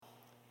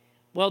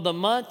Well, the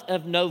month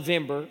of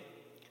November,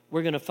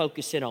 we're going to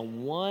focus in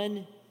on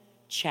one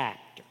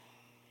chapter.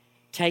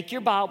 Take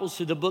your Bibles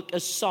to the book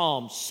of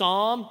Psalms,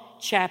 Psalm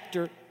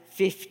chapter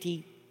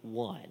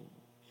 51.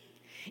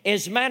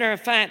 As a matter of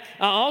fact,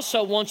 I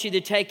also want you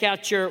to take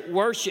out your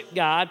worship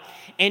guide.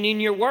 And in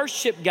your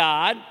worship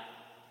guide,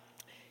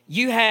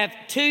 you have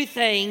two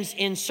things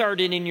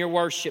inserted in your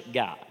worship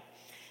guide.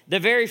 The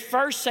very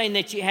first thing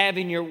that you have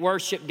in your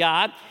worship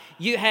guide,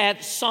 you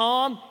have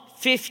Psalm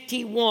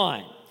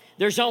 51.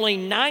 There's only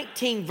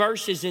 19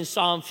 verses in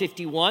Psalm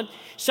 51.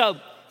 So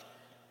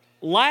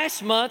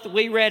last month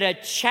we read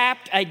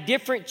a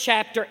different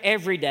chapter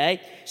every day.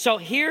 So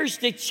here's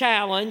the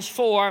challenge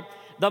for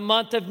the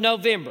month of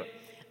November.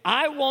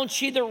 I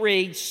want you to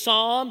read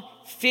Psalm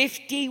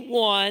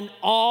 51,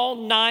 all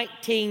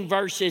 19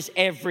 verses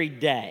every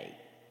day.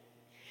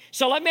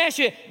 So let me ask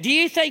you, do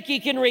you think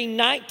you can read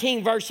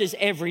 19 verses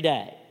every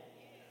day?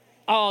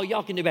 Oh,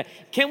 y'all can do better.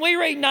 Can we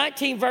read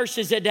 19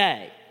 verses a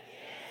day?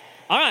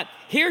 All right,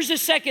 here's the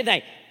second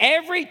thing.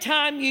 Every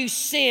time you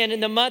sin in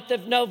the month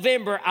of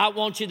November, I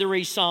want you to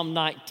read Psalm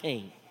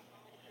 19.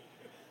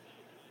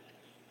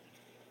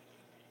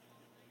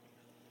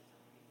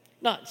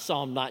 Not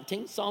Psalm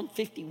 19, Psalm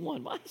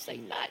 51. Why did I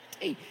say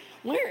 19?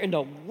 Where in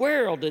the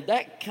world did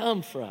that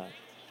come from?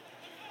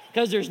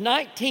 Because there's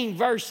 19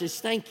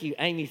 verses. Thank you,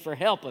 Amy, for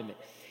helping me.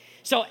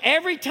 So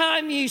every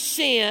time you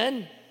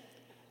sin,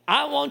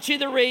 I want you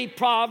to read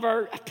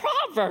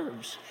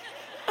Proverbs.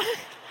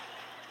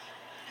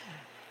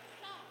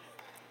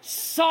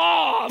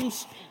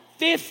 Psalms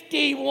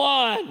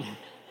 51.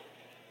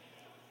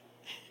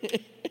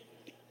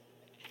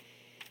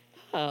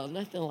 Oh,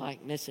 nothing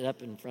like messing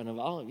up in front of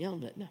all of y'all.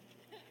 No.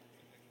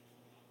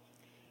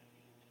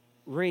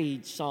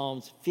 Read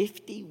Psalms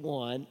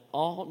 51,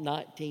 all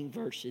 19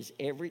 verses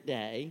every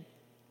day.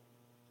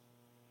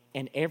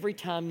 And every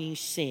time you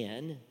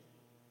sin,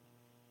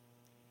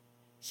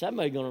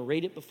 somebody's going to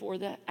read it before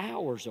that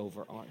hour's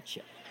over, aren't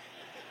you?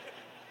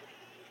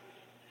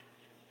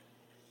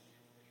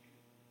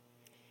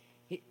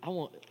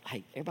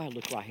 Hey, everybody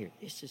look right here.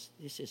 This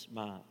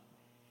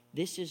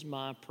is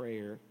my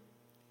prayer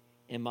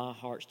and my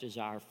heart's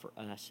desire for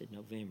us in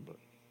November.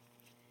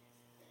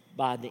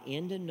 By the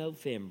end of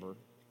November,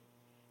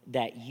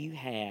 that you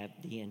have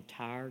the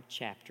entire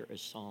chapter of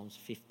Psalms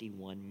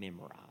 51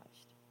 memorized.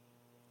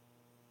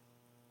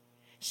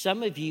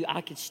 Some of you,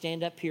 I could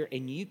stand up here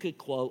and you could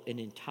quote an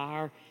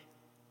entire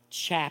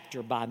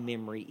chapter by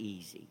memory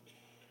easy.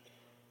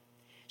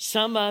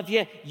 Some of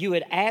you, you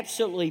would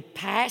absolutely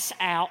pass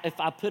out if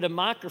I put a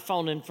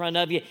microphone in front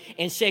of you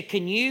and said,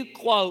 can you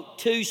quote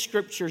 2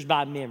 scriptures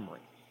by memory?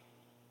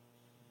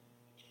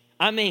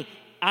 I mean,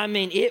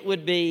 it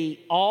would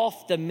be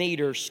off the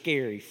meter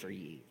scary for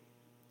you.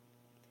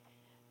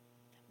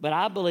 But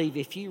I believe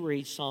if you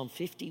read Psalm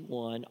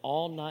 51,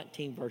 all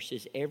 19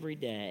 verses every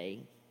day,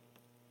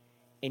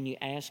 and you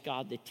ask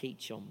God to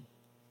teach them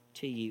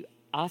to you,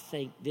 I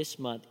think this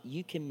month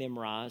you can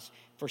memorize,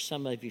 for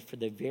some of you, for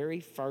the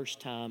very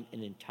first time,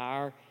 an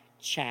entire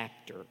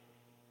chapter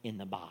in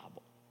the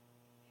Bible.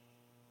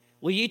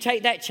 Will you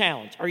take that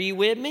challenge? Are you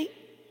with me?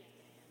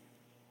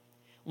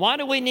 Why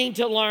do we need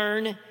to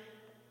learn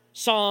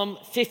Psalm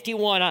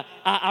 51?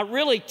 I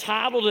really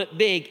titled it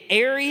big,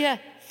 Area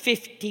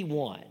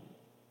 51.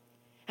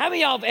 How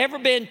many of y'all have ever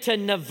been to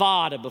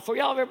Nevada before?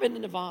 Y'all have ever been to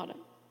Nevada?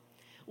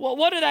 Well,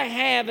 what do they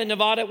have in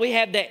Nevada?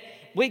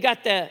 We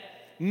got the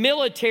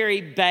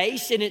military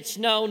base, and it's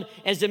known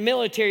as the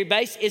military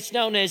base. It's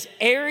known as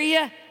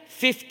Area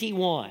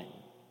 51.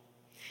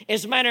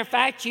 As a matter of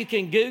fact, you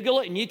can Google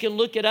it and you can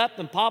look it up,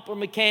 and Popular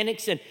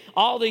Mechanics and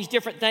all these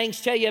different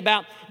things tell you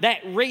about that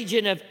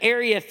region of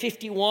Area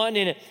 51,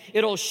 and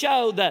it'll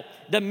show the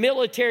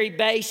military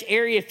base,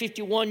 Area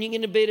 51. You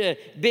can get a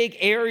big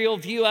aerial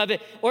view of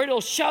it, or it'll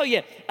show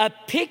you a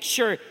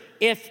picture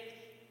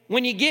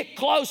when you get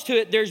close to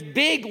it, there's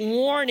big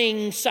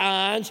warning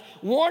signs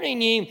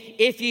warning you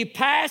if you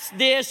pass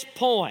this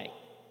point.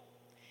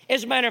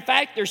 As a matter of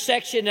fact, there's a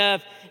section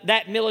of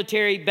that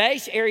military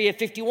base, Area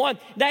 51,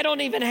 they don't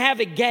even have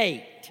a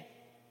gate.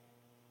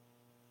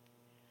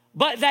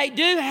 But they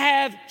do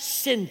have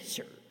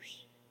sensors.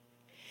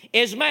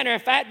 As a matter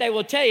of fact, they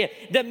will tell you,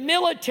 the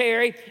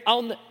military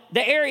on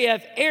the area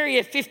of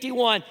Area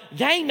 51,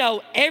 they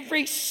know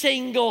every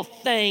single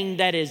thing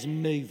that is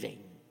moving.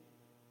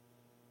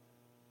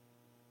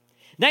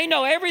 They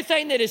know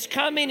everything that is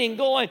coming and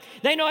going.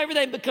 They know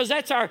everything because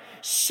that's our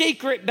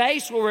secret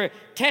base where we're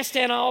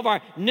testing all of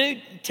our new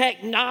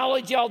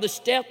technology, all the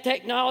stealth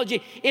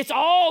technology. It's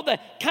all the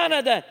kind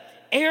of the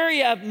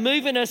area of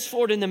moving us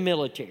forward in the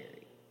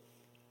military.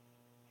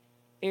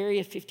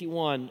 Area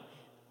 51,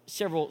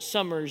 several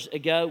summers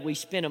ago, we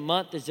spent a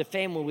month as a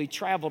family. We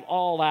traveled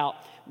all out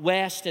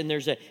west, and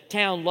there's a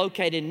town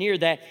located near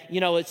that.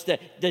 You know, it's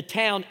the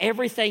town,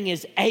 everything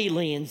is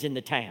aliens in the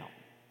town.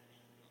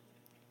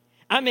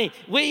 I mean,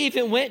 we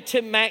even went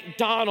to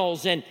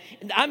McDonald's, and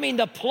I mean,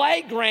 the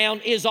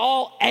playground is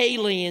all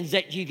aliens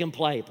that you can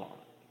play upon.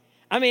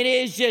 I mean,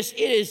 it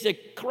is the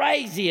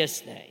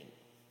craziest thing.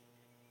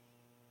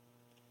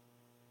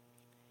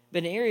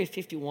 But in Area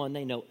 51,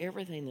 they know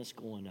everything that's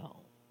going on.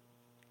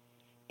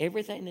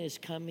 Everything that is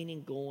coming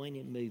and going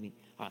and moving.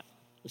 All right,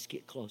 let's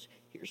get close.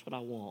 Here's what I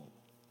want.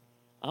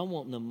 I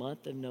want in the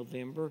month of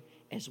November,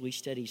 as we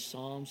study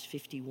Psalms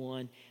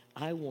 51,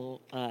 I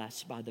want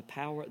us, by the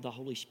power of the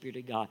Holy Spirit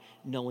of God,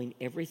 knowing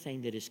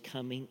everything that is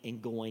coming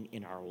and going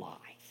in our life.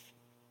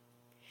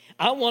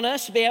 I want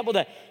us to be able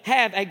to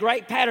have a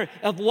great pattern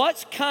of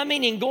what's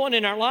coming and going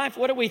in our life.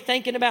 What are we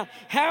thinking about?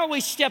 How are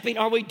we stepping?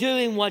 Are we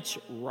doing what's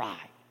right?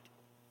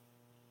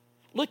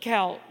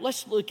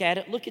 Let's look at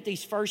it. Look at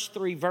these first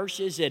 3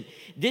 verses, and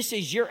this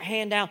is your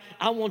handout.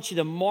 I want you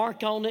to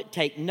mark on it,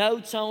 take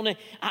notes on it.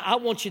 I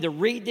want you to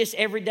read this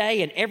every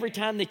day, and every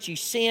time that you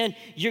sin,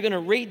 you're going to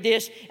read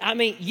this.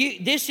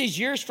 This is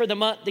yours for the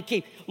month to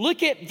keep.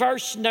 Look at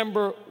verse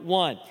number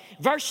 1.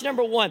 Verse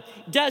number 1,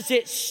 does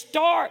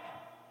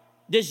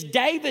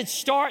David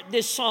start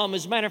this psalm?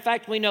 As a matter of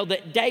fact, we know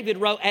that David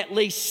wrote at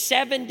least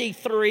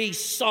 73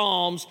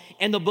 psalms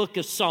in the book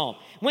of Psalms.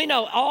 We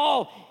know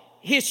all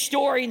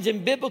historians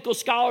and biblical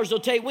scholars will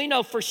tell you, we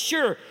know for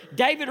sure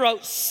David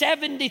wrote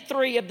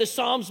 73 of the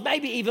Psalms,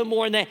 maybe even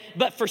more than that,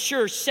 but for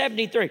sure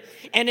 73.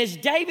 And as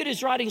David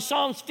is writing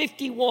Psalms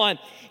 51,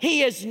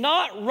 he is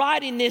not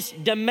writing this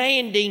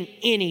demanding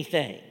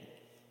anything.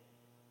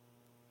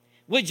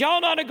 Would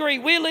y'all not agree?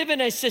 We live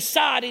in a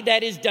society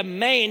that is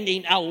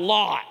demanding a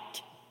lot.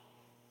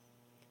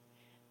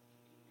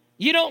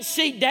 You don't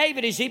see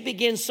David as he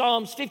begins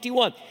Psalms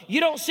 51.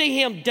 You don't see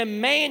him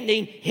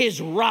demanding his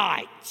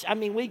rights.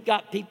 We've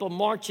got people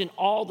marching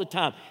all the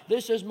time.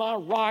 This is my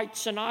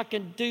rights and I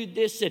can do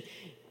this. And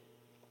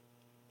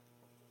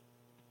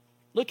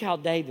look how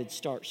David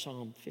starts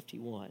Psalm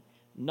 51.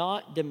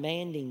 Not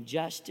demanding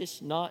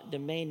justice, not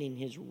demanding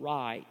his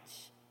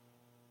rights.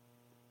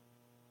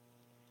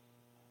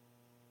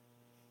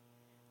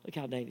 Look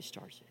how David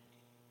starts it.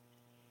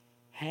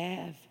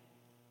 Have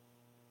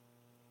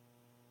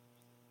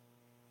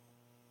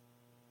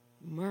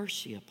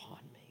mercy upon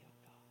me, O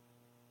God.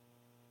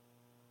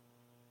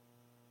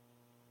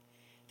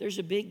 There's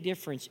a big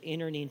difference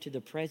entering into the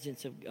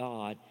presence of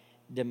God,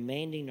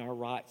 demanding our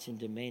rights and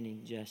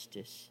demanding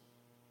justice,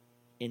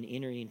 and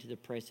entering into the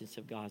presence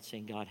of God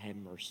saying, God, have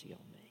mercy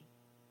on me.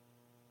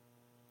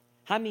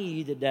 How many of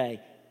you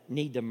today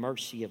need the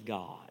mercy of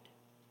God?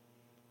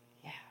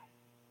 Yeah.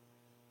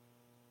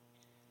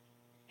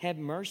 Have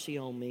mercy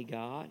on me,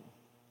 God,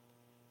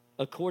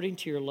 according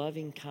to your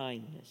loving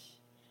kindness.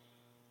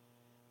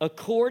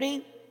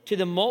 According to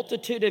the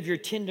multitude of your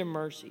tender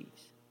mercies,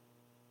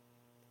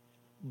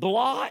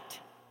 blot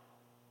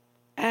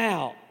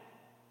out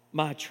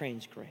my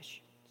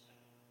transgressions.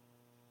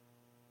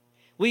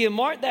 Will you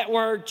mark that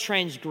word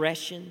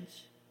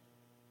transgressions?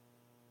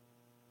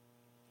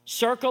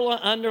 Circle or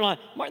underline.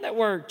 Mark that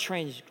word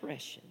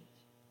transgressions.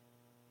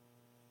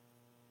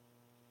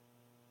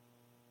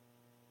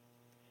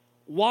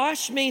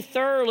 Wash me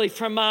thoroughly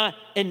from my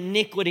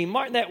iniquity.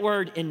 Mark that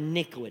word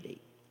iniquity.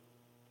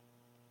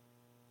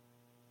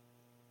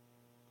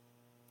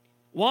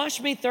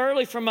 Wash me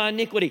thoroughly from my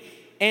iniquity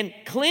and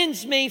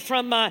cleanse me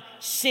from my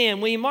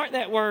sin. Will you mark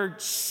that word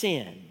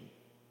sin?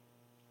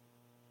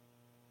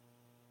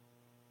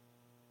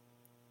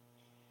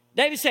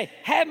 David said,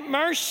 have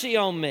mercy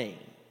on me.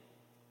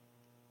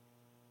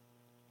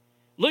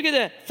 Look at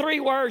the 3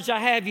 words I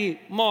have you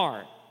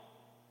mark.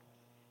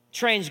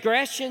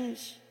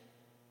 Transgressions,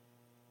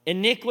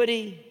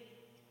 iniquity,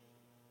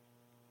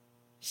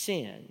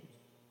 sin.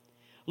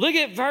 Look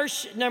at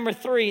verse number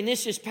 3, and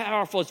this is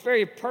powerful. It's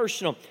very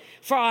personal.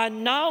 For I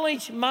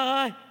acknowledge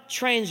my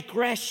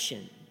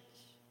transgressions,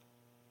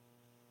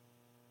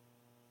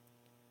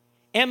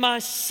 and my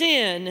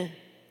sin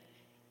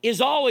is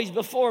always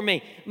before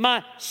me.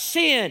 My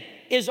sin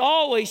is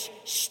always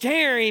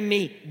staring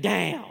me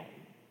down.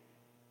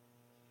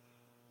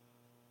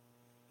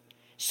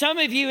 Some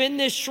of you in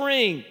this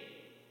room,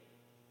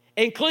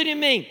 including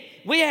me,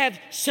 we have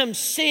some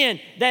sin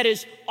that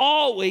is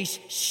always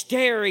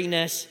staring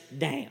us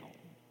down.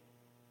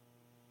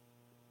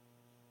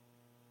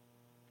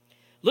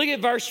 Look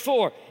at verse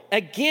 4.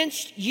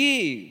 Against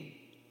you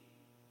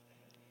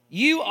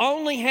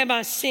only have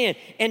I sinned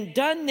and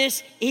done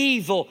this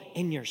evil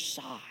in your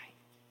sight.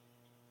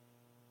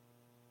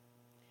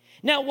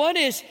 Now, what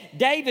is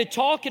David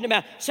talking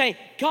about? Saying,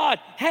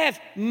 God, have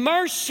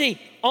mercy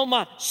on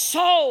my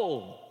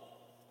soul.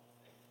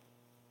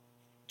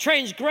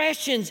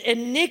 Transgressions,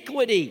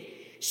 iniquity,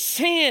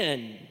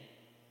 sin.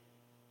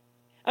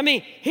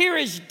 Here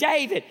is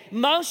David.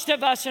 Most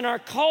of us in our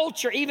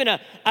culture, even a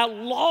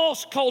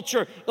lost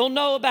culture, will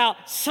know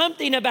about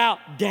something about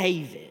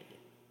David.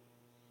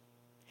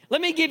 Let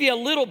me give you a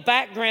little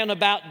background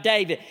about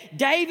David.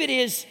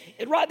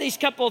 Write these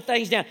couple of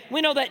things down.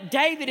 We know that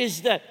David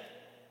is the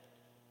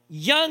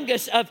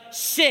youngest of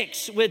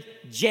 6 with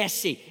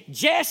Jesse.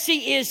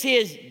 Jesse is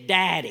his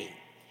daddy.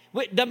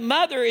 The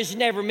mother is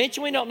never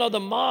mentioned. We don't know the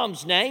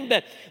mom's name,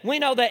 but we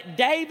know that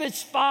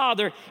David's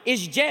father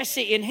is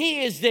Jesse, and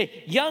he is the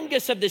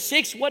youngest of the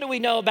 6. What do we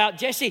know about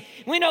Jesse?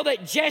 We know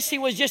that Jesse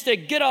was just a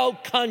good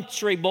old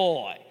country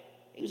boy.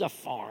 He was a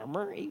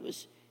farmer. He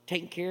was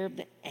taking care of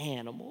the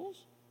animals.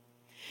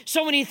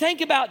 So when you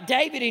think about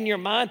David in your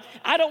mind,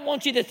 I don't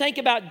want you to think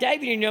about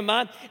David in your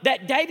mind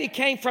that David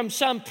came from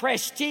some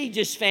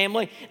prestigious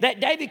family, that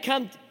David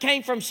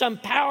came from some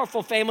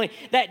powerful family,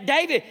 that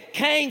David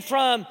came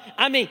from,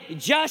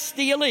 just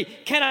the elite.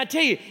 Can I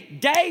tell you,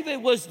 David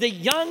was the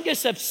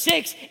youngest of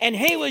 6, and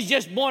he was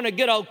just born a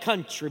good old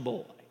country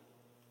boy.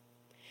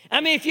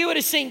 If you would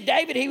have seen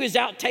David, he was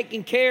out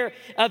taking care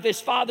of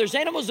his father's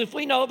animals. If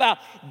we know about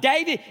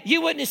David,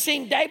 you wouldn't have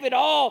seen David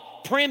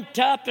all primped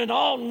up and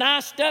all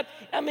niced up.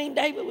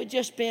 David would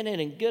just been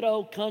in good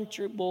old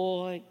country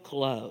boy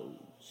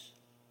clothes.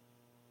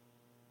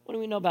 What do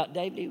we know about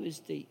David? He was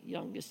the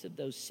youngest of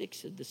those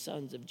 6 of the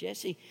sons of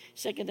Jesse.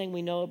 Second thing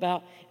we know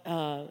about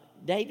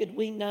David,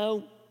 we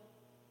know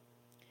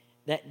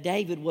that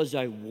David was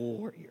a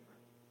warrior.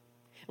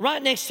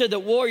 Right next to the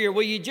warrior,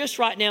 will you just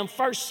write down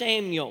 1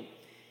 Samuel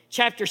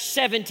chapter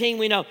 17,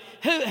 we know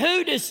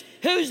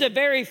who's the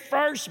very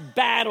first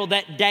battle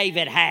that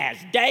David has?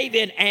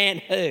 David and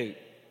who?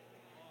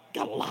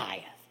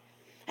 Goliath.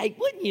 Hey,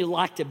 wouldn't you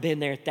like to have been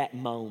there at that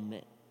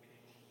moment?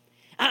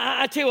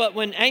 I tell you what,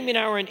 when Amy and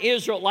I were in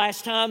Israel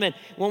last time, and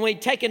when we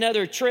take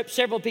another trip,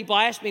 several people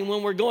ask me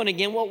when we're going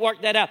again. We'll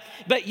work that out.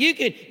 But you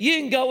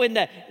can go in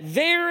the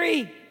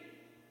very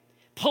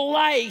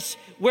place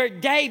where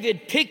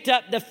David picked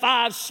up the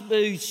 5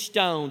 smooth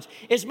stones.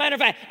 As a matter of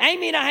fact,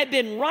 Amy and I have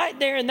been right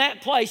there in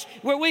that place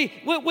where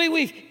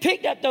we've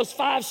picked up those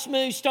 5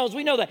 smooth stones.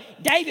 We know that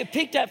David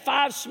picked up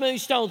 5 smooth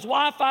stones.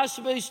 Why 5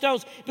 smooth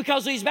stones?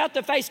 Because he's about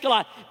to face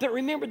Goliath. But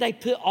remember, they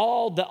put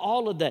all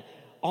of the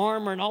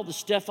armor and all the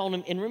stuff on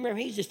him. And remember,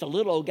 he's just a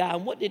little old guy.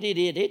 And what did it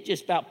do? It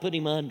just about put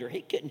him under.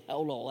 He couldn't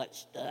hold all that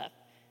stuff.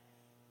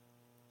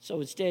 So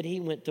instead,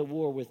 he went to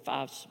war with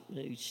 5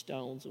 smooth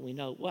stones. And we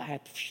know what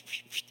happened.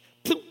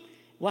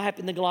 What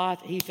happened to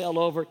Goliath? He fell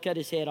over, cut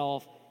his head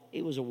off.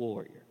 He was a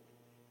warrior.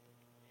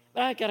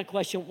 But I got a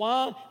question.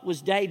 Why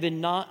was David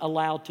not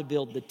allowed to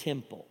build the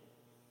temple?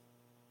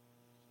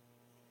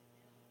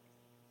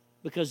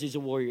 Because he's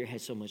a warrior,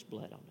 had so much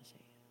blood on his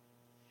hand.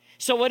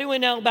 So what do we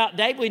know about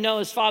David? We know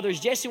his father is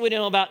Jesse. We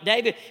know about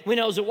David. We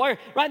know he's a warrior.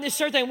 Right, this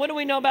third thing, what do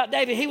we know about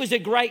David? He was a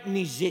great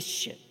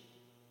musician.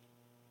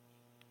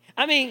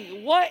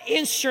 What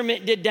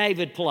instrument did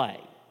David play?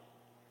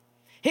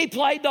 He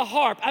played the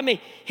harp.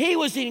 He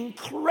was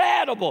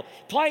incredible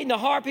playing the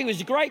harp. He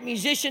was a great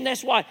musician.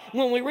 That's why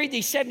when we read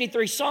these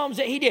 73 Psalms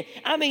that he did,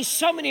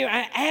 so many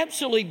are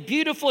absolutely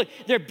beautiful.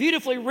 They're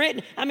beautifully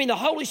written. The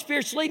Holy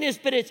Spirit's leading us,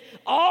 but it's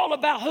all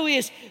about who he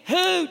is.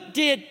 Who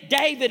did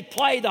David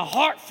play the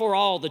harp for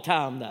all the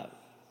time, though?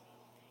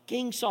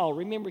 King Saul.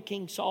 Remember,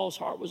 King Saul's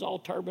heart was all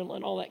turbulent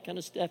and all that kind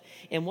of stuff.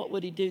 And what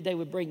would he do? They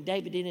would bring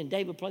David in, and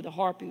David would play the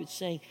harp. He would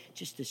sing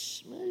just to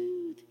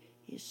smooth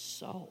his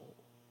soul.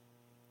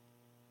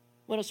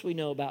 What else we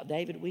know about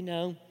David? We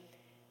know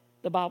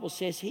the Bible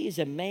says he is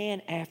a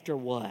man after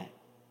what?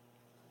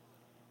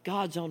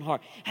 God's own heart.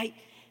 Hey,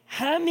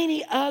 how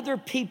many other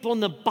people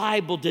in the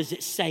Bible does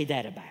it say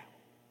that about?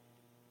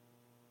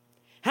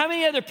 How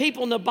many other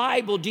people in the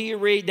Bible do you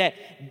read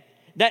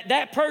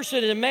that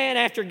person is a man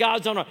after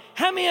God's own heart?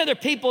 How many other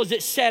people is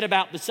it said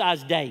about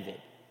besides David?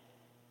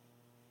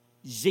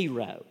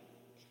 0.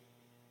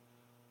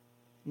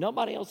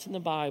 Nobody else in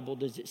the Bible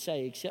does it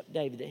say except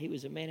David that he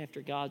was a man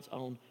after God's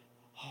own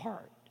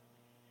heart.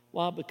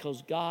 Why?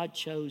 Because God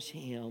chose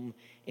him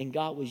and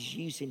God was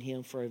using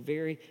him for a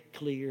very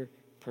clear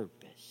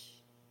purpose.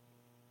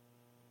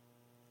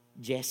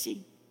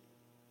 Jesse,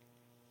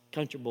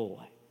 country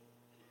boy,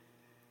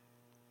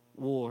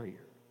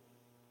 warrior,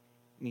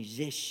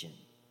 musician,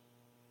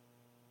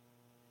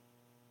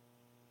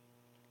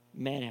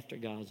 man after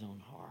God's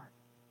own heart.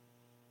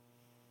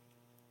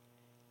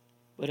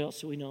 What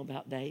else do we know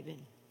about David?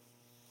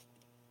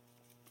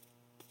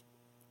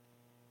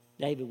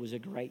 David was a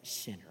great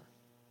sinner.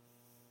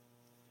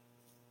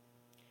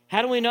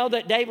 How do we know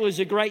that David was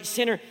a great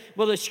sinner?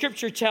 Well, the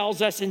scripture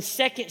tells us in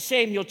 2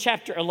 Samuel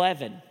chapter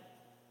 11.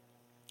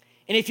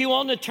 And if you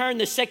want to turn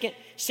to 2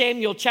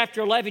 Samuel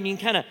chapter 11, you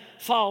can kind of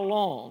follow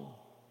along.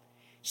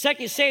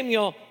 2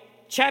 Samuel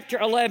chapter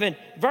 11,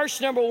 verse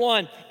number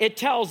 1, it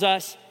tells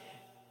us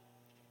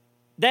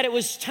that it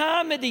was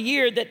time of the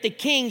year that the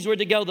kings were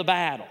to go to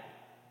battle.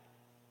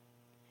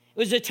 It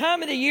was the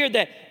time of the year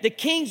that the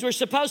kings were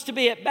supposed to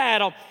be at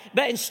battle,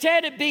 but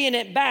instead of being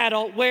at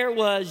battle, where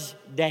was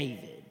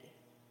David?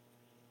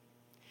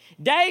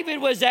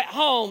 David was at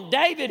home.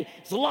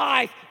 David's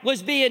life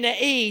was being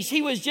at ease.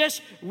 He was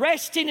just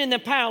resting in the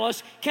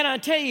palace. Can I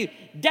tell you,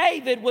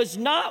 David was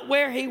not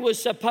where he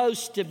was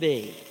supposed to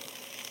be.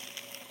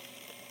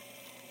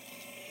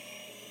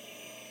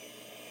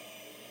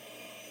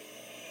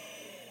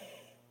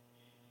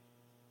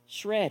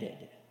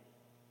 Shredded.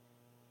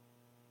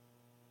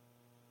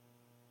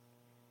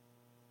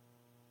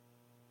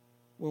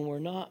 When we're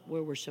not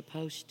where we're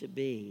supposed to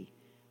be,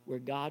 where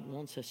God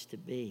wants us to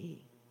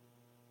be,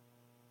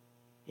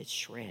 it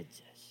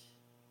shreds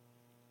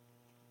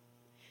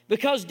us.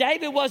 Because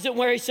David wasn't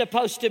where he's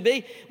supposed to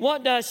be.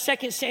 What does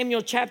 2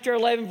 Samuel chapter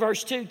 11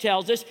 verse 2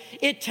 tells us?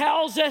 It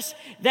tells us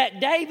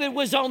that David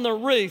was on the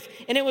roof,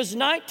 and it was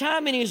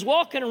nighttime, and he was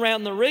walking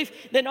around the roof.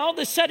 Then all of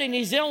a sudden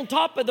he's on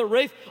top of the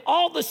roof.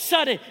 All of a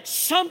sudden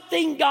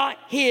something got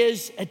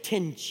his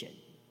attention.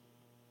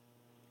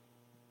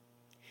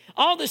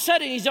 All of a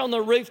sudden he's on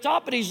the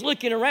rooftop and he's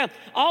looking around.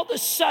 All of a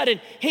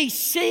sudden he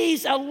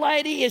sees a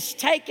lady is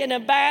taking a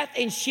bath,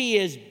 and she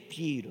is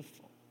beautiful.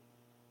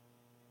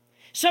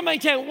 Somebody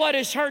tell me, what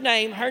is her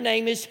name? Her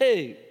name is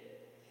who?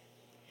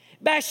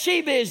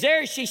 Bathsheba is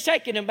there. She's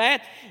taking a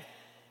bath.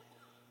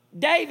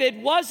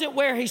 David wasn't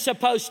where he's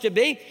supposed to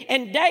be.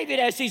 And David,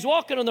 as he's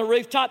walking on the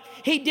rooftop,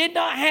 he did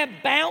not have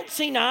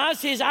bouncing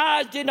eyes. His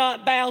eyes did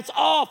not bounce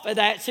off of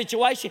that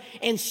situation.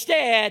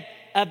 Instead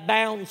of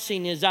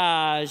bouncing his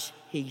eyes,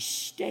 he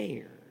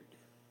stared.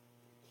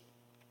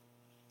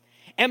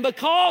 And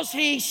because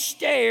he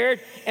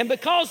stared, and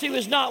because he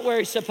was not where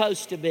he's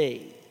supposed to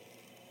be,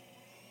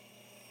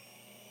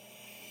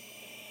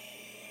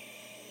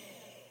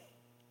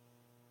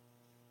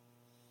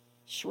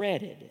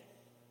 shredded.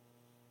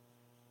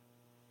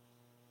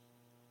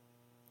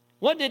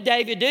 What did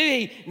David do?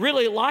 He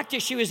really liked her.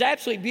 She was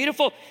absolutely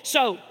beautiful.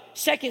 So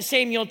 2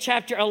 Samuel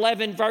chapter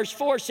 11 verse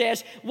 4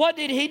 says, what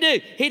did he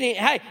do? He didn't,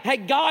 hey,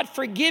 God,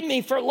 forgive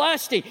me for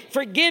lusting.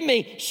 Forgive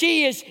me.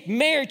 She is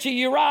married to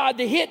Uriah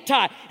the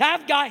Hittite.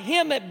 I've got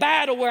him at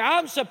battle where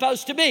I'm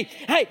supposed to be.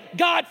 Hey,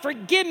 God,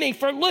 forgive me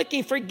for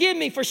looking. Forgive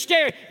me for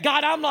staring.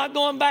 God, I'm not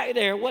going back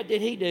there. What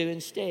did he do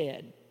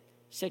instead?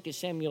 2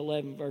 Samuel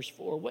 11 verse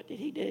 4, what did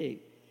he do?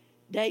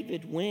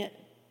 David went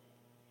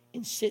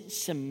and sent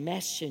some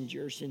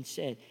messengers and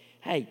said,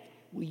 hey,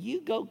 will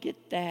you go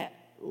get that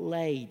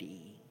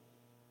lady?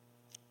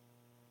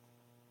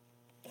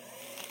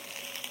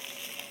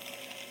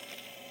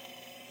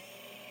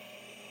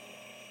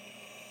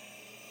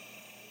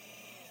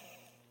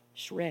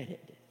 Shredded.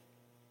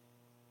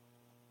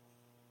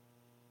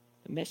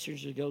 The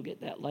messengers go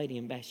get that lady,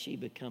 and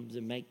Bathsheba comes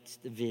and makes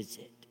the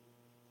visit.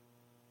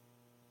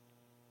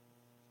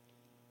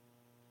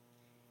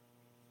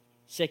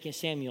 2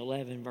 Samuel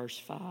 11, verse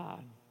 5.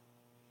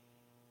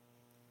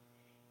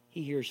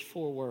 He hears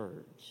 4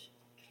 words.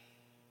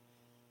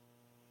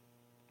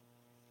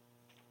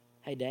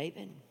 Hey,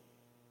 David,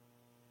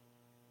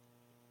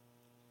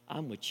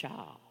 I'm with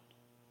child.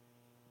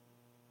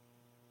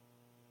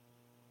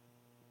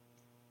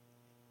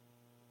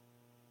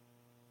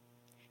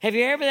 Have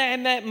you ever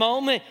had that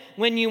moment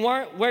when you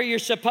weren't where you're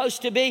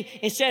supposed to be?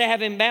 Instead of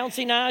having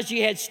bouncing eyes,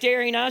 you had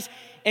staring eyes.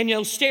 And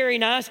those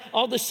staring eyes,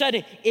 all of a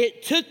sudden,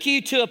 it took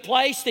you to a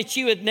place that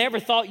you had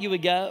never thought you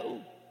would go.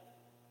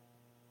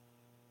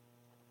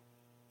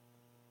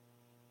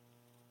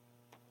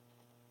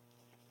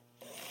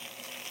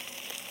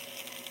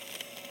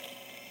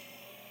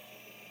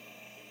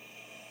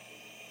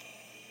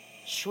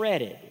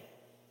 Shredded.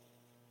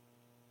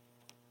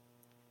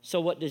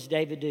 So what does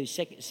David do?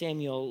 2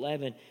 Samuel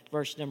 11,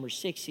 verse number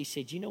 6, he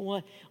said, you know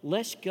what?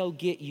 Let's go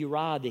get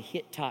Uriah the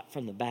Hittite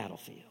from the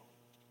battlefield.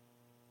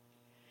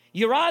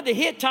 Uriah the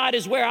Hittite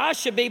is where I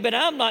should be, but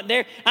I'm not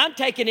there. I'm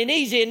taking it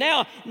easy, and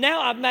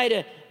now I've made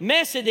a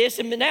mess of this,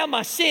 and now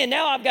my sin,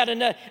 now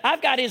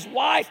I've got his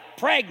wife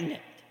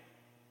pregnant.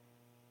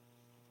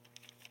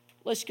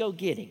 Let's go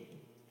get him.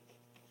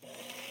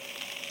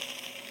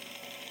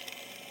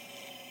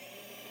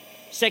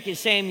 2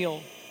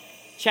 Samuel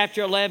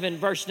chapter 11,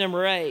 verse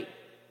number 8.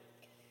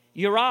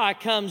 Uriah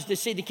comes to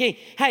see the king.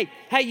 Hey,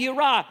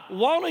 Uriah,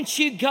 why don't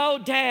you go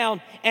down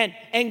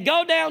and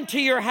go down to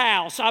your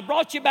house? I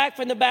brought you back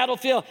from the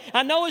battlefield.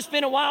 I know it's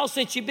been a while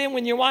since you've been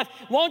with your wife.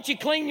 Won't you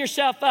clean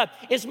yourself up?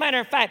 As a matter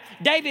of fact,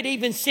 David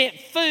even sent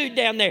food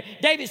down there.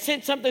 David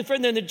sent something for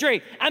them to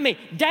drink. I mean,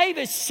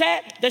 David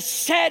set the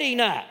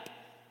setting up.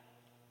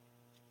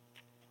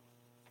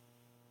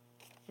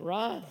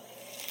 Uriah,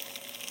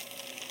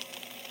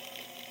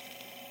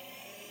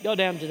 go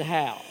down to the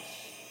house.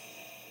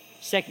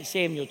 2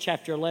 Samuel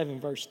chapter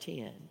 11, verse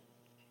 10.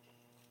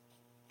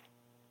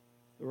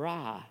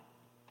 Uriah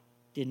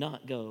did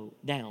not go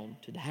down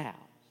to the house.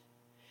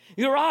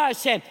 Uriah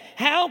said,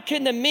 how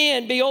can the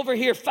men be over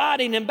here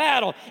fighting in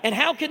battle? And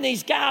how can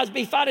these guys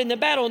be fighting the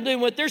battle and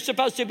doing what they're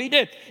supposed to be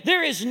doing?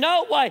 There is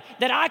no way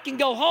that I can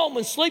go home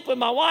and sleep with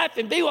my wife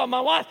and be with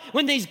my wife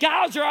when these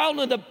guys are out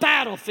on the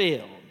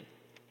battlefield.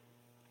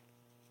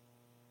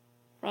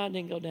 Uriah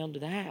didn't go down to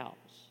the house.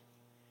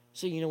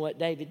 So you know what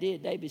David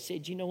did? David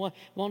said, you know what?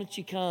 Why don't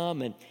you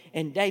come?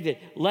 And David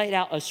laid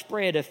out a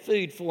spread of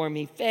food for him.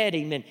 He fed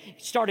him and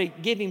started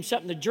giving him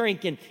something to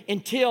drink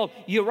until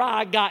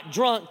Uriah got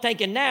drunk,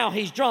 thinking now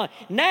he's drunk.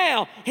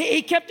 Now,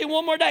 he kept it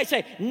one more day,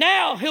 say,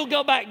 now he'll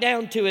go back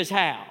down to his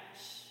house.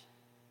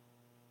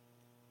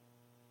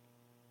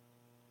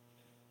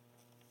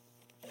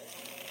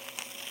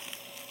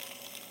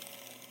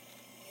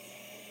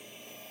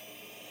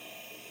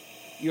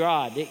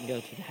 Uriah didn't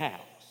go to the house.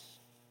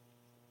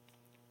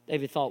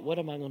 David thought, what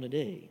am I going to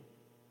do?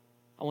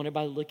 I want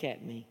everybody to look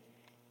at me.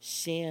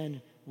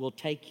 Sin will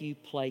take you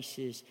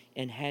places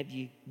and have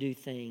you do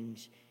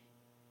things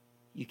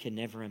you can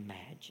never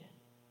imagine.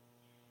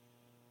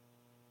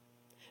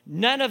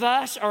 None of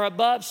us are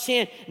above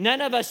sin.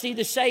 None of us need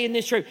to say in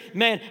this room,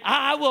 man,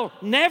 I will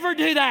never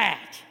do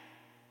that.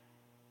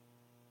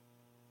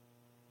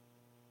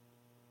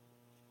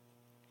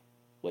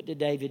 What did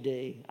David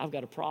do? I've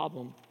got a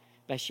problem.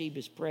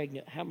 Bathsheba's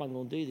pregnant. How am I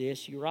going to do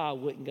this? Uriah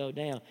wouldn't go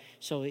down.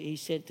 So he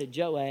said to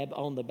Joab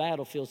on the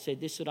battlefield,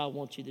 said, this is what I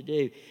want you to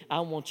do.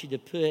 I want you to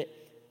put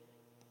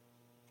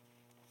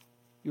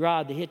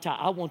Uriah the Hittite,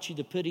 I want you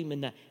to put him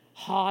in the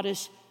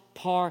hottest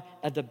part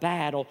of the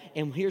battle.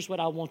 And here's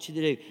what I want you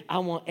to do. I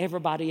want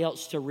everybody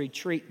else to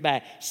retreat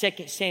back.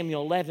 2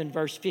 Samuel 11,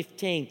 verse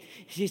 15.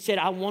 He said,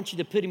 I want you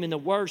to put him in the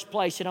worst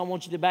place and I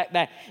want you to back.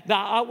 But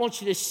I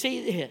want you to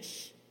see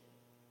this.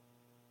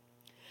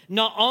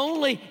 Not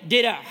only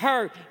did it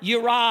hurt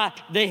Uriah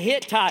the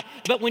Hittite,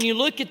 but when you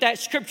look at that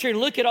scripture and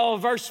look at all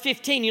of verse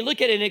 15, you look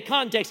at it in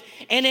context,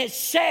 and it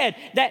said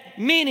that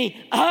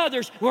many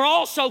others were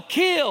also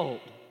killed.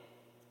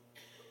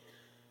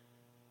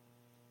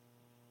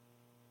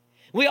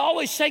 We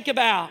always think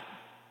about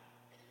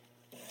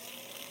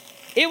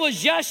it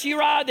was just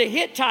Uriah the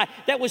Hittite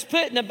that was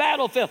put in the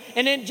battlefield,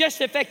 and it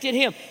just affected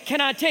him. Can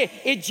I tell you,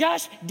 it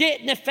just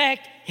didn't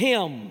affect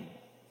him.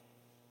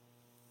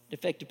 It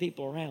affected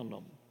people around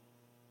him.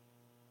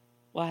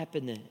 What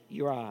happened to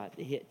Uriah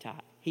the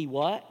Hittite? He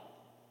what?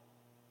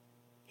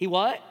 He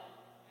what?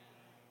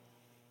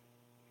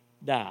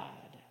 Died.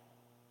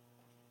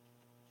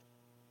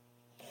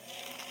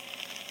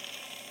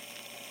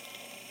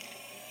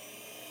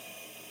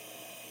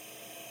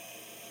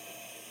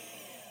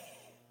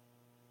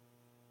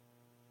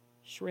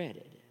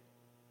 Shredded.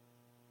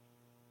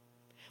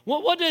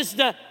 Well, what does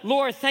the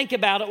Lord think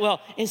about it?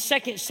 Well, in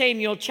 2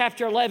 Samuel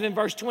chapter 11,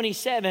 verse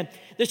 27,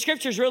 the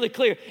scripture is really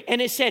clear.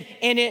 And it said,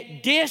 and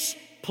it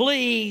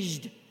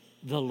displeased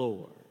the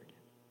Lord.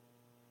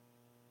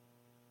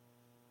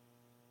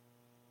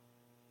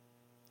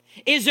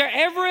 Is there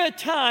ever a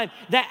time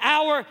that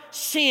our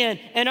sin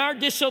and our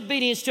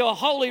disobedience to a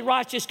holy,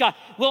 righteous God,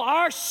 will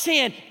our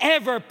sin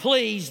ever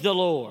please the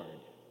Lord?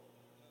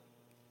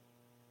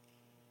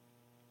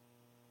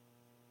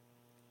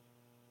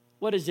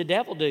 What does the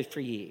devil do for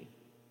you?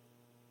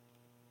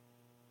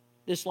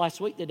 This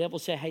last week, the devil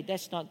said, hey,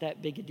 that's not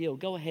that big a deal.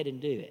 Go ahead and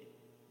do it.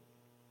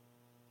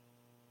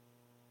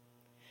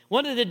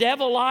 What did the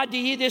devil lie to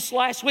you this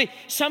last week?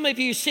 Some of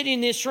you sitting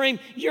in this room,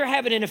 you're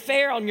having an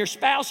affair on your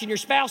spouse, and your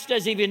spouse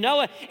doesn't even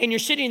know it, and you're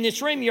sitting in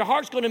this room, your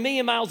heart's going a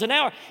million miles an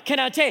hour. Can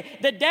I tell you,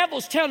 the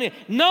devil's telling you,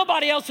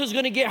 nobody else is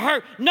going to get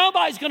hurt.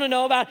 Nobody's going to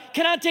know about it.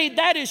 Can I tell you,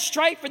 that is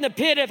straight from the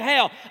pit of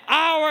hell.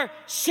 Our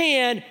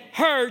sin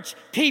hurts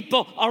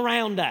people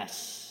around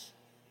us.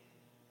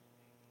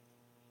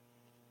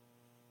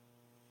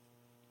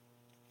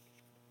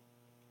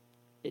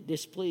 It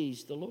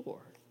displeased the Lord.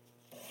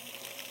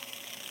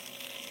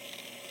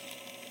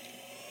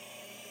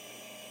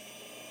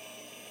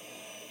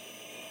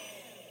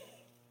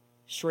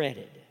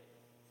 Shredded.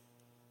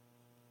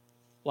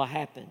 What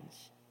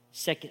happens?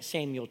 2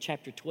 Samuel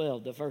chapter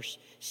 12, the verse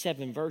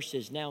 7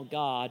 verses. Now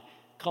God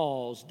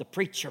calls the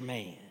preacher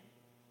man,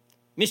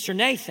 Mr.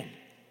 Nathan.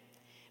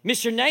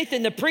 Mr.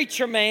 Nathan, the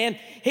preacher man,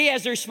 he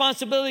has the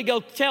responsibility to go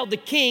tell the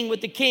king what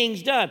the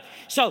king's done.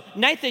 So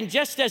Nathan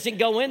just doesn't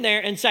go in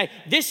there and say,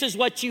 this is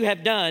what you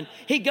have done.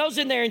 He goes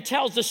in there and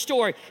tells the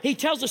story. He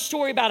tells a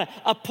story about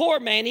a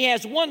poor man. He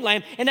has one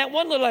lamb, and that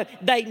one little lamb,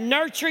 they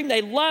nurture him,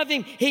 they love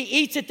him. He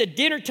eats at the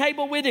dinner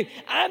table with him.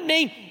 I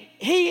mean,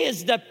 he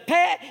is the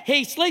pet.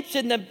 He sleeps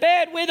in the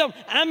bed with them.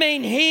 I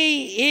mean,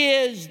 he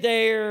is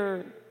their,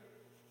 that's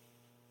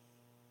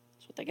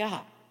what they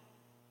got.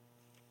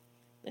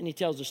 Then he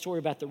tells a story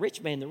about the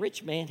rich man. The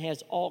rich man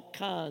has all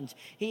kinds.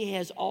 He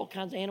has all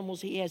kinds of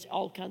animals. He has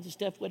all kinds of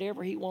stuff.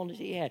 Whatever he wanted,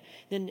 he had.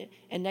 And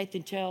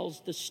Nathan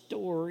tells the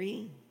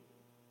story.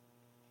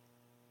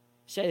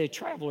 Say a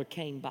traveler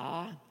came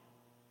by,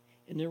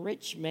 and the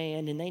rich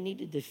man, and they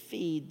needed to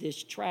feed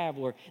this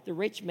traveler. The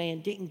rich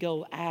man didn't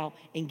go out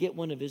and get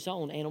one of his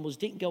own animals,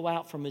 didn't go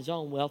out from his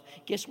own wealth.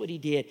 Guess what he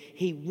did?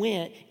 He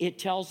went, it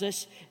tells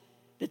us,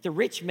 that the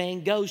rich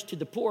man goes to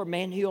the poor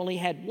man who only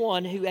had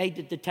one, who ate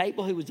at the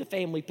table, who was a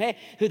family pet,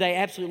 who they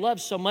absolutely loved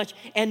so much,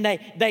 and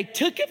they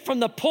took it from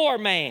the poor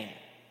man.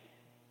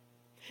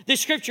 The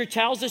scripture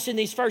tells us in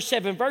these first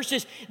 7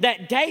 verses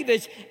that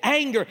David's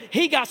anger,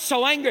 he got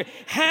so angry.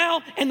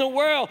 How in the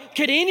world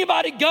could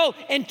anybody go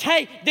and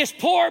take this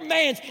poor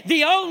man's,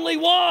 the only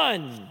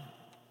one?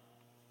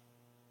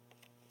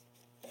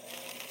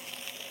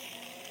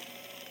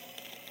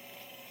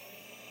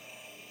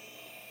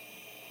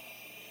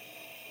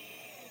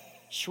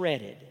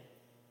 Shredded.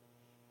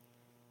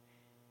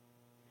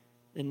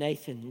 Then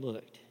Nathan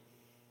looked.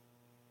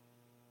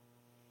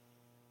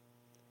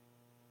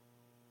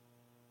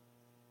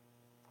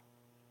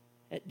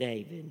 At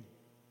David.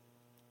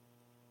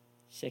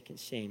 2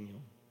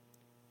 Samuel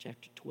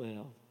chapter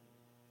 12,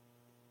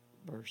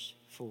 verse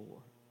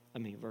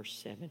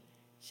 7. It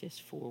says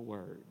 4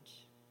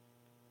 words.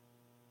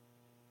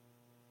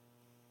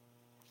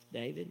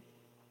 David,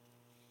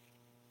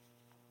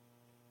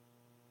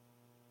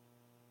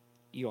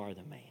 you are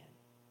the man.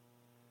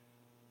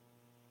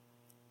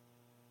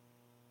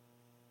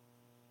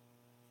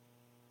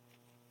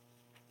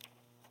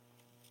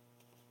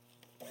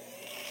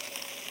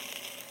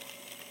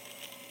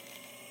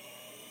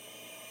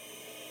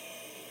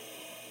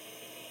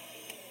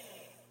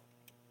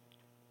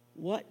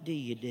 what do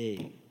you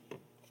do?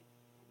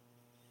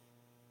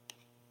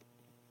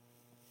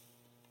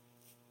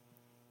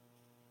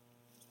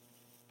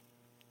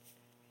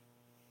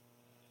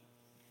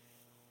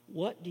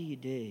 What do you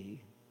do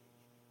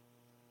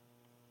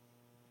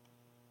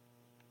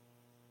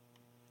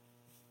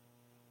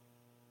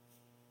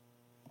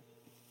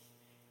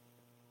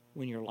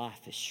when your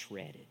life is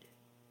shredded?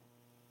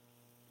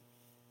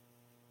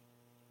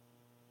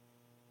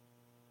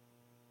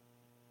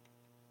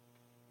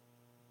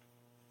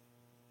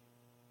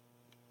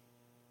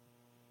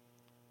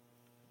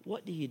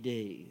 What do you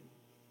do?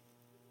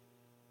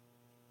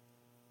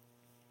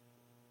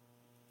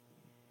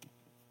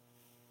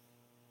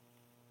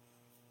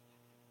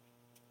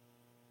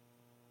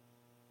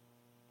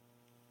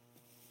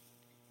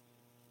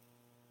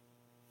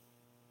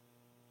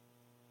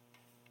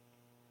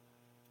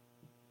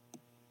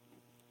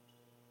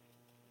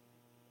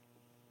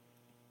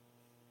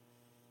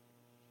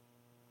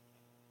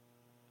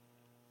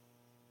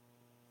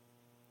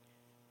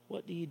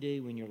 What do you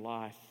do when your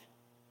life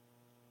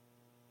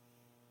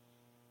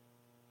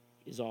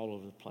is all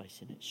over the place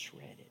and it's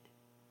shredded?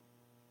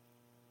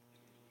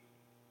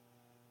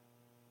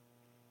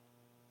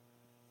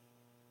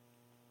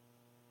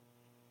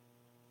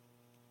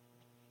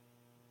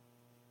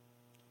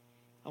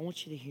 I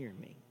want you to hear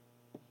me.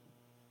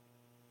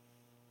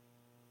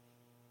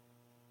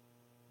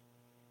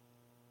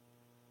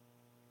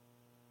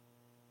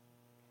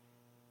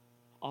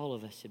 All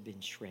of us have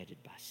been shredded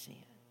by sin.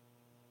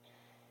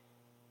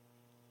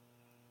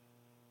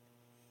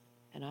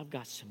 And I've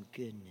got some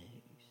good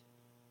news.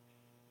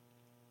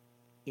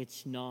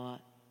 It's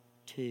not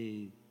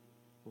too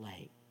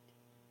late.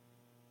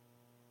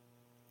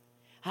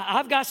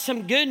 I've got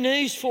some good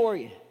news for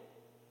you.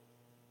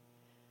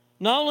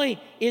 Not only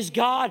is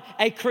God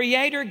a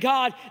creator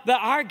God, but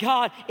our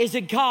God is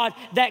a God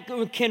that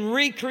can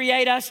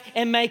recreate us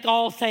and make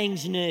all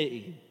things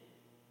new.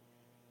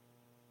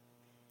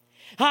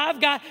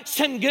 I've got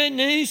some good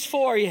news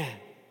for you.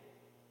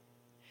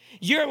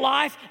 Your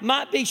life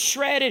might be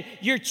shredded.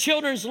 Your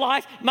children's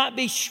life might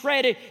be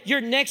shredded. Your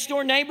next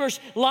door neighbor's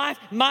life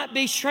might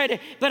be shredded.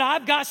 But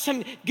I've got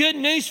some good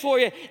news for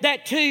you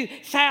that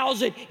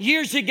 2,000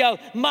 years ago,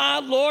 my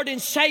Lord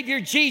and Savior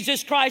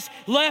Jesus Christ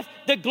left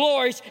the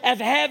glories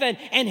of heaven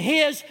and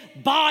His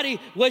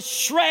body was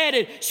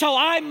shredded so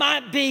I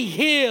might be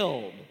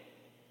healed.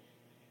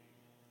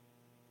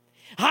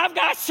 I've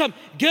got some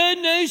good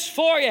news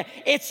for you.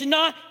 It's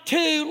not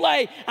too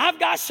late. I've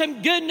got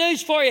some good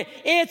news for you.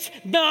 It's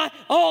not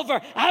over.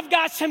 I've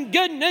got some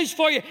good news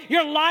for you.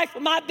 Your life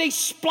might be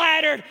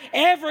splattered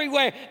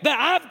everywhere, but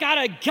I've got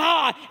a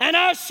God and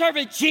I serve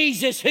a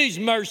Jesus who's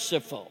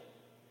merciful.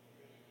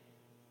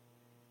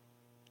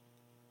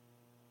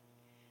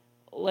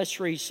 Let's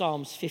read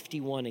Psalms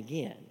 51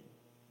 again.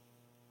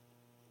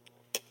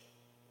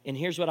 And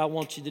here's what I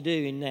want you to do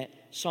in that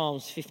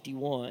Psalms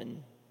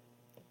 51.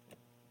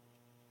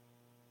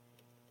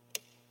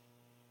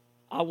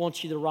 I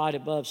want you to write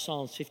above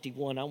Psalms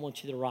 51, I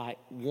want you to write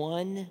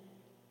 1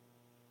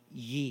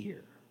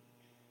 year.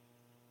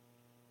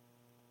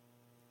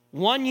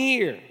 1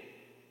 year.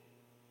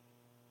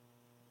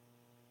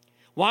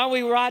 Why are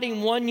we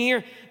writing 1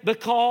 year?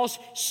 Because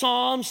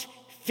Psalms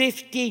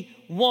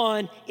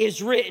 51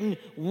 is written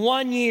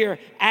 1 year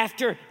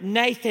after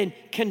Nathan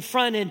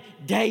confronted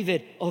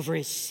David over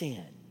his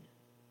sin.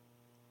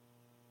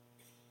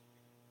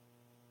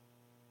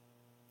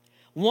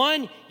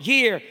 1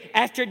 year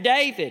after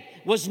David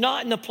was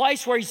not in the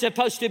place where he's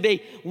supposed to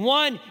be.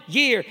 1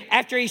 year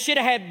after he should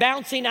have had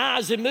bouncing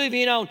eyes and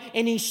moving on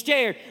and he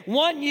stared.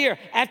 1 year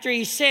after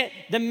he sent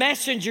the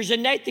messengers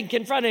and Nathan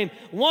confronted him.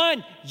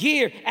 1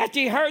 year after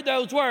he heard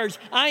those words,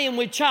 I am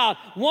with child.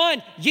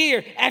 1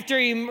 year after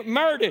he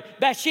murdered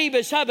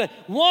Bathsheba's husband.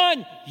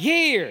 1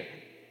 year.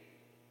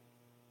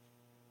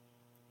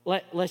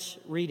 Let's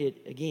read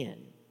it again.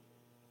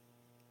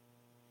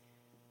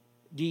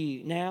 Do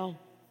you now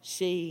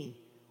see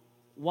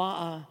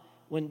why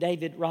when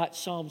David writes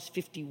Psalms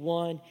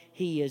 51,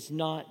 he is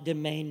not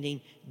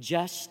demanding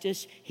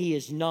justice. He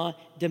is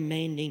not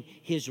demanding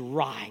his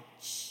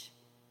rights.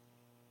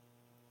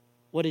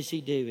 What is he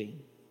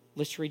doing?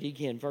 Let's read it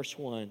again, verse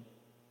 1.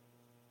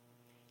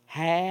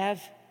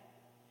 Have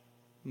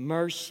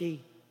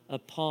mercy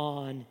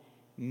upon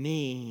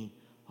me,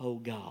 O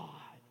God.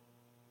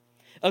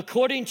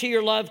 According to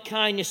your love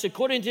kindness,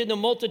 according to the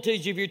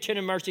multitudes of your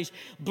tender mercies,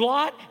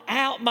 blot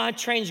out my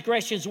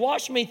transgressions.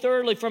 Wash me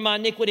thoroughly from my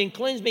iniquity and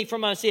cleanse me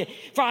from my sin.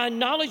 For I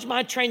acknowledge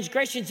my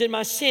transgressions and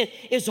my sin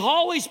is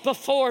always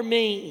before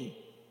me.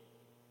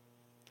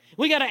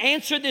 We got to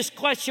answer this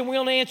question. We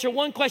only answer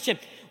one question.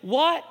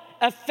 What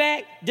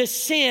effect does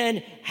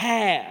sin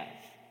have?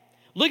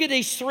 Look at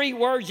these 3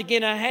 words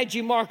again. I had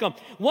you mark them.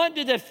 What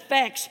are the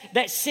effects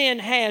that sin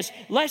has?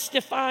 Let's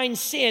define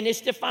sin.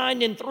 It's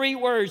defined in 3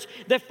 words.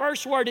 The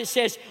first word, it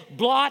says,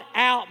 blot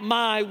out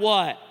my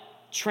what?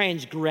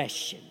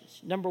 Transgressions.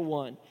 Number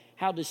 1.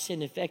 How does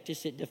sin affect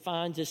us? It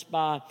defines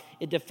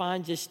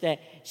us that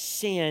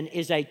sin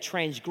is a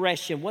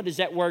transgression. What does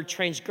that word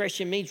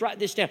transgression mean? Write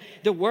this down.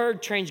 The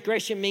word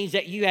transgression means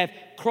that you have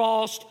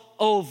crossed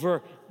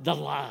over the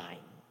line.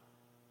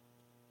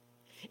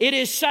 It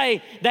is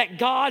saying that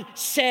God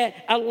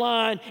set a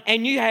line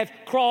and you have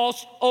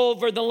crossed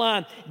over the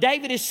line.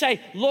 David is saying,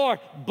 Lord,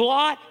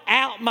 blot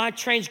out my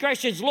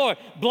transgressions. Lord,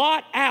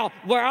 blot out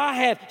where I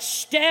have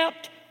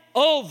stepped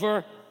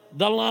over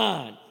the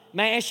line.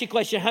 May I ask you a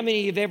question? How many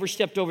of you have ever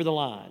stepped over the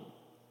line?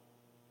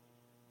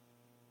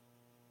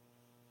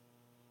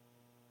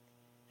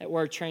 That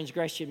word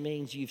transgression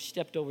means you've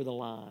stepped over the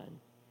line.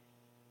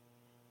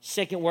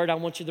 Second word, I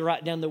want you to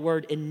write down the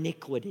word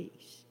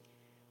iniquities.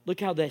 Look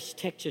how this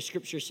text of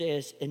Scripture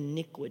says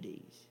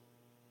iniquities.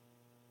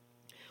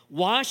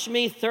 Wash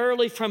me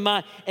thoroughly from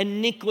my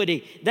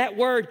iniquity. That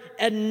word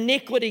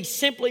iniquity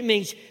simply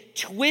means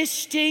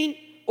twisting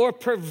or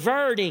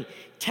perverting,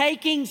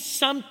 taking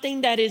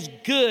something that is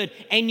good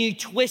and you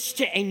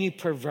twist it and you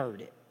pervert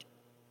it.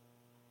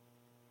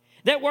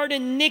 That word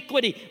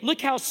iniquity,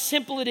 look how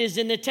simple it is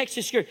in the text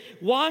of Scripture.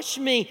 Wash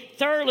me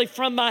thoroughly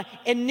from my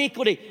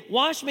iniquity.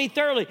 Wash me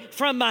thoroughly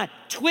from my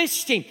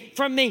twisting,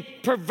 from me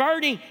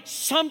perverting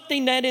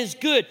something that is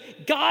good.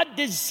 God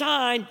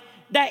designed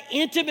that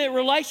intimate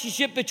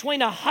relationship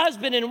between a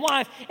husband and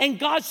wife, and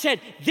God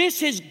said,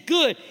 this is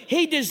good.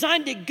 He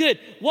designed it good.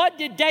 What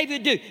did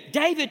David do?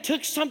 David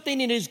took something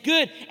that is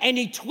good and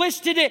he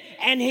twisted it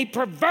and he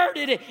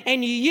perverted it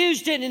and he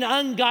used it in an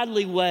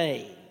ungodly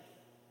way.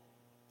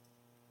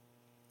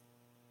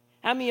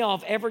 How many of y'all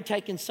have ever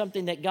taken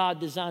something that God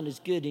designed as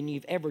good and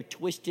you've ever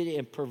twisted it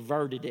and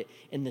perverted it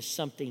into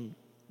something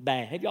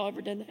bad? Have y'all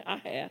ever done that? I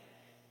have.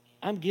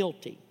 I'm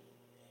guilty.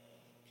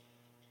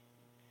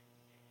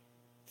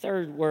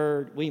 Third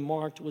word we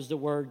marked was the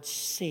word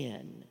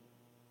sin.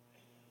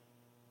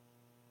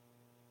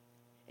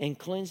 And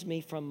cleanse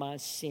me from my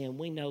sin.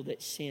 We know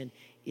that sin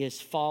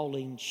is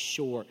falling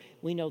short.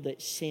 We know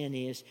that sin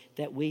is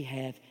that we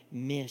have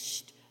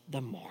missed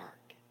the mark.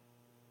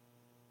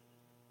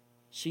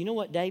 So you know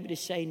what David is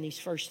saying in these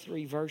first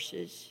 3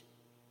 verses?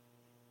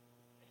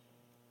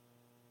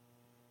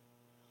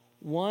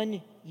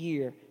 1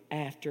 year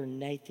after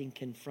Nathan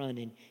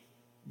confronted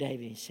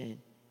David, he said,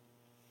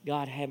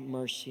 God, have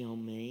mercy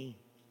on me.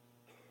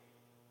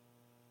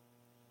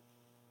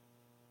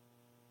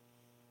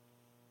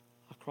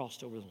 I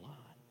crossed over the line.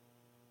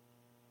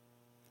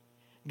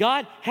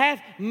 God,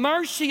 have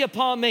mercy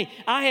upon me.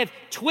 I have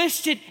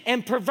twisted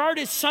and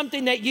perverted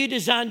something that you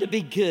designed to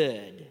be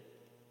good.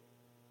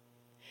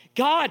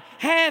 God,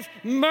 have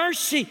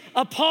mercy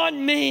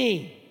upon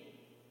me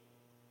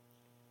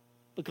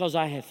because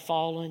I have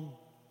fallen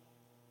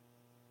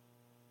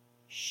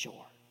short.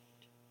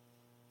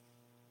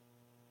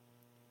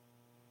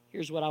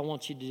 Here's what I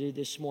want you to do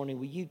this morning.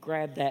 Will you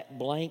grab that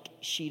blank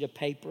sheet of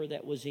paper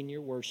that was in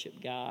your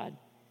worship guide?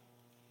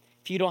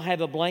 If you don't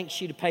have a blank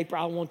sheet of paper,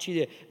 I want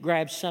you to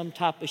grab some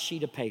type of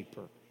sheet of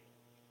paper.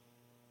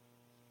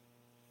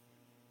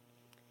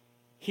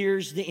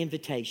 Here's the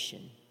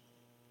invitation.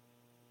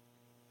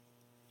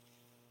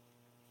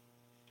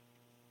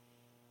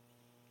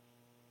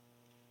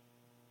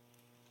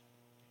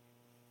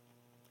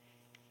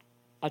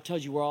 I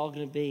told you we're all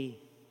going to be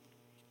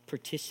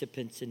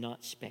participants and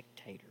not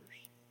spectators.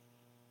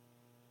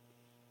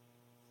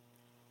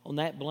 On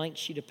that blank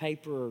sheet of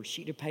paper or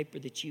sheet of paper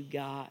that you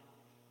got,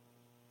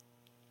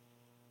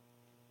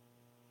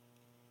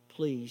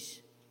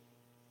 please,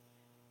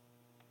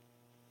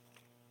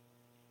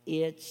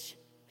 it's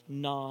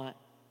not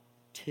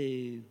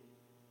too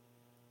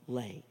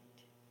late.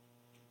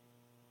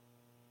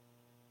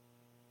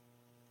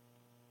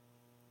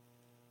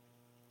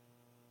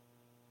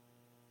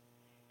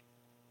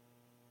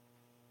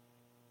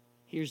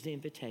 Here's the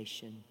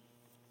invitation.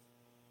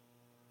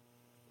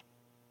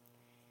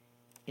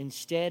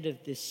 Instead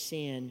of the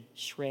sin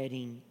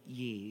shredding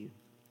you,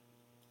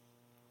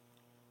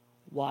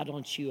 why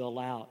don't you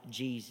allow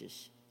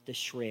Jesus to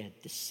shred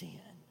the sin?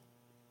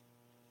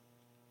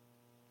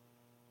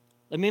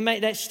 Let me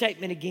make that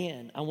statement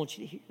again. I want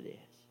you to hear this.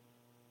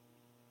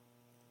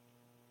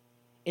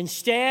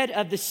 Instead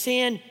of the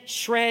sin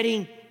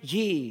shredding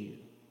you,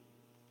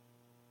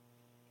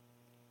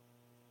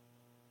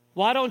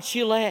 why don't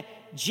you let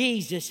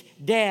Jesus'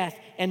 death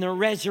and the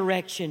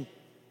resurrection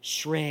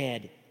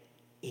shred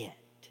it?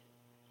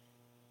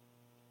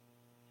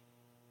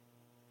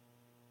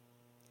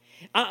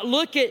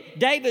 Look at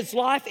David's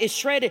life is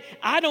shredded.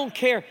 I don't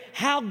care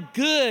how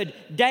good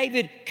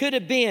David could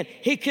have been.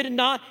 He could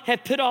not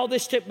have put all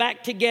this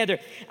back together.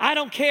 I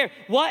don't care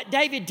what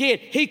David did.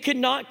 He could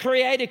not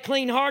create a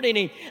clean heart in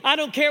him. I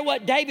don't care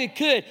what David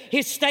could.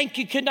 His thank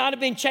you could not have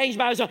been changed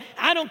by his own.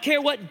 I don't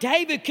care what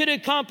David could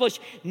accomplish.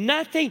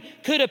 Nothing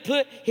could have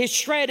put his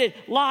shredded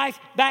life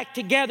back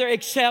together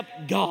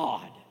except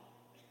God.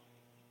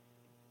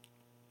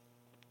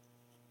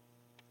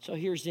 So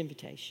here's the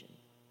invitation.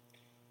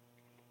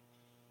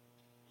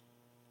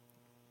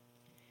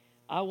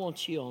 I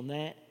want you on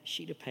that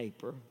sheet of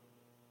paper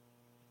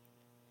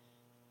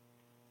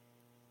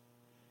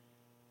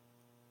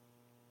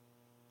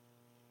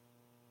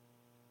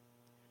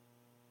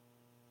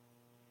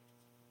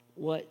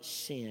what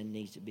sin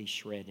needs to be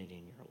shredded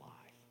in your life.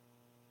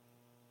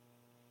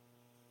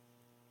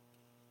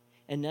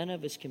 And none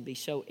of us can be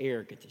so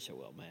arrogant to say,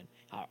 well, man,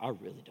 I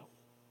really don't.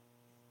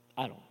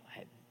 I don't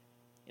have it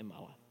in my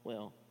life.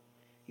 Well,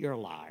 you're a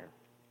liar.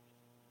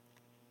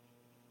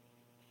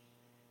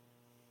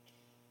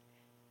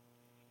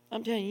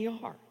 I'm telling you, you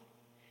are.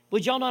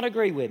 Would y'all not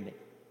agree with me?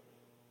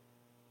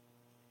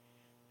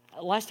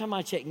 Last time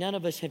I checked, none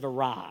of us have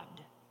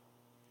arrived.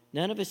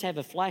 None of us have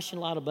a flashing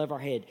light above our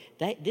head.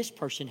 This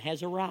person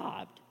has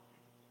arrived.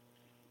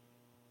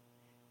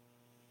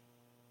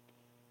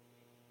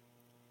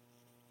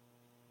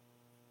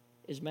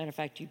 As a matter of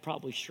fact, you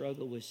probably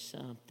struggle with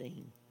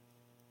something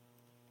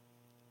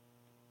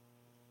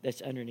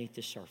that's underneath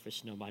the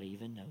surface nobody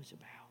even knows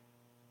about.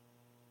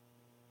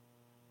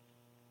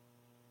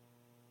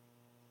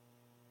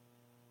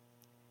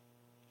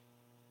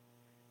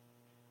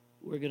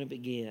 We're going to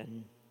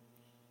begin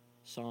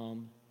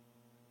Psalm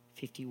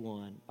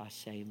 51 by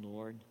saying,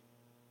 Lord,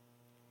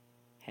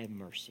 have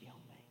mercy on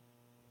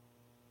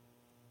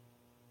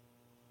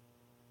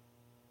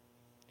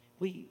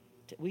me.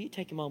 Will you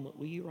take a moment?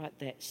 Will you write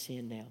that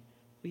sin down?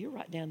 Will you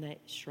write down that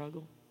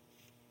struggle?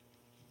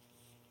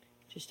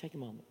 Just take a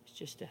moment. It's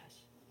just us.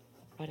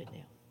 Write it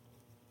down.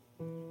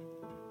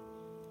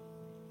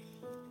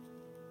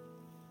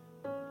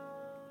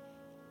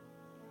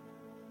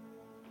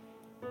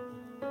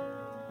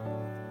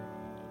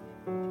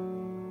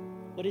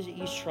 What is it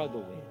you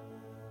struggle with?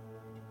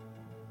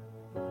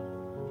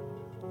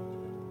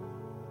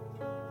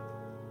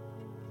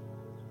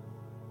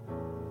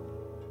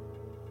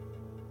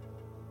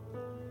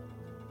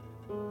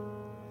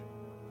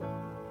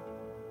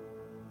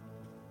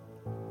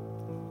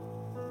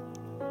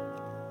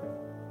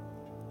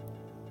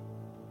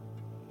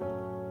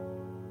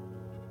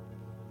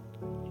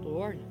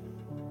 Lord,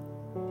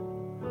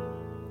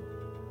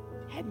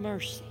 have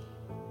mercy.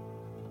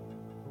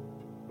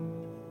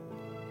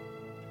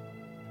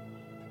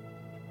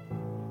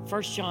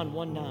 First John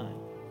 1:9.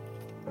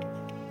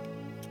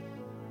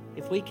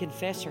 If we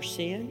confess our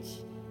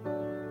sins,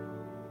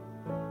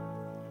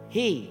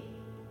 He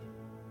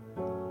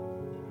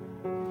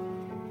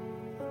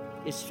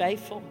is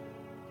faithful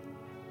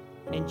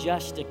and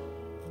just to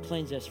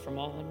cleanse us from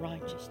all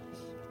unrighteousness.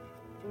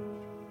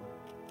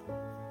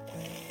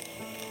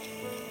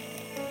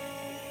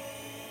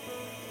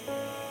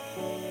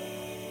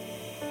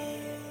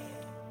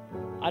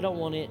 I don't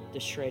want it to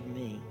shred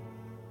me.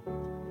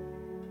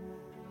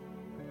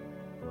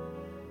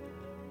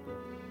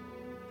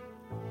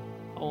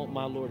 I want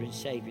my Lord and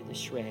Savior to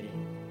shred it.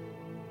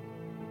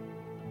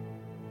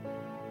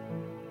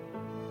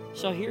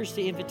 So here's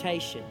the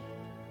invitation.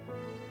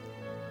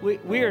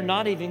 We are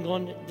not even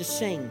going to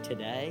sing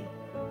today.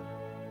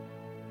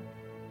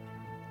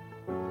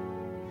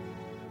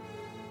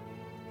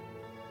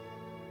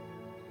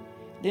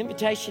 The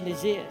invitation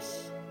is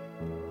this.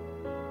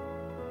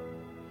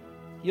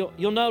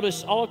 You'll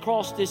notice all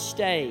across this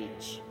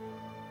stage,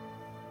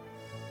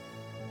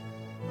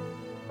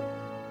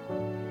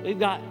 we've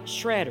got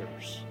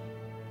shredders.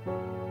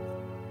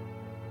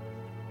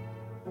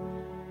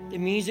 The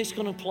music's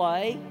going to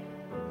play.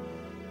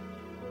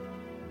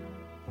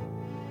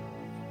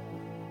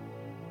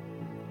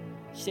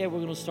 Instead, we're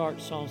going to start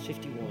Psalm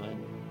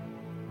 51.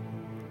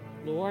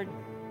 Lord,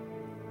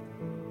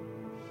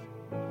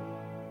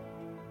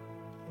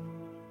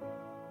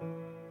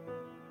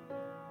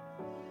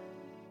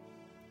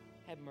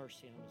 have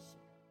mercy on us.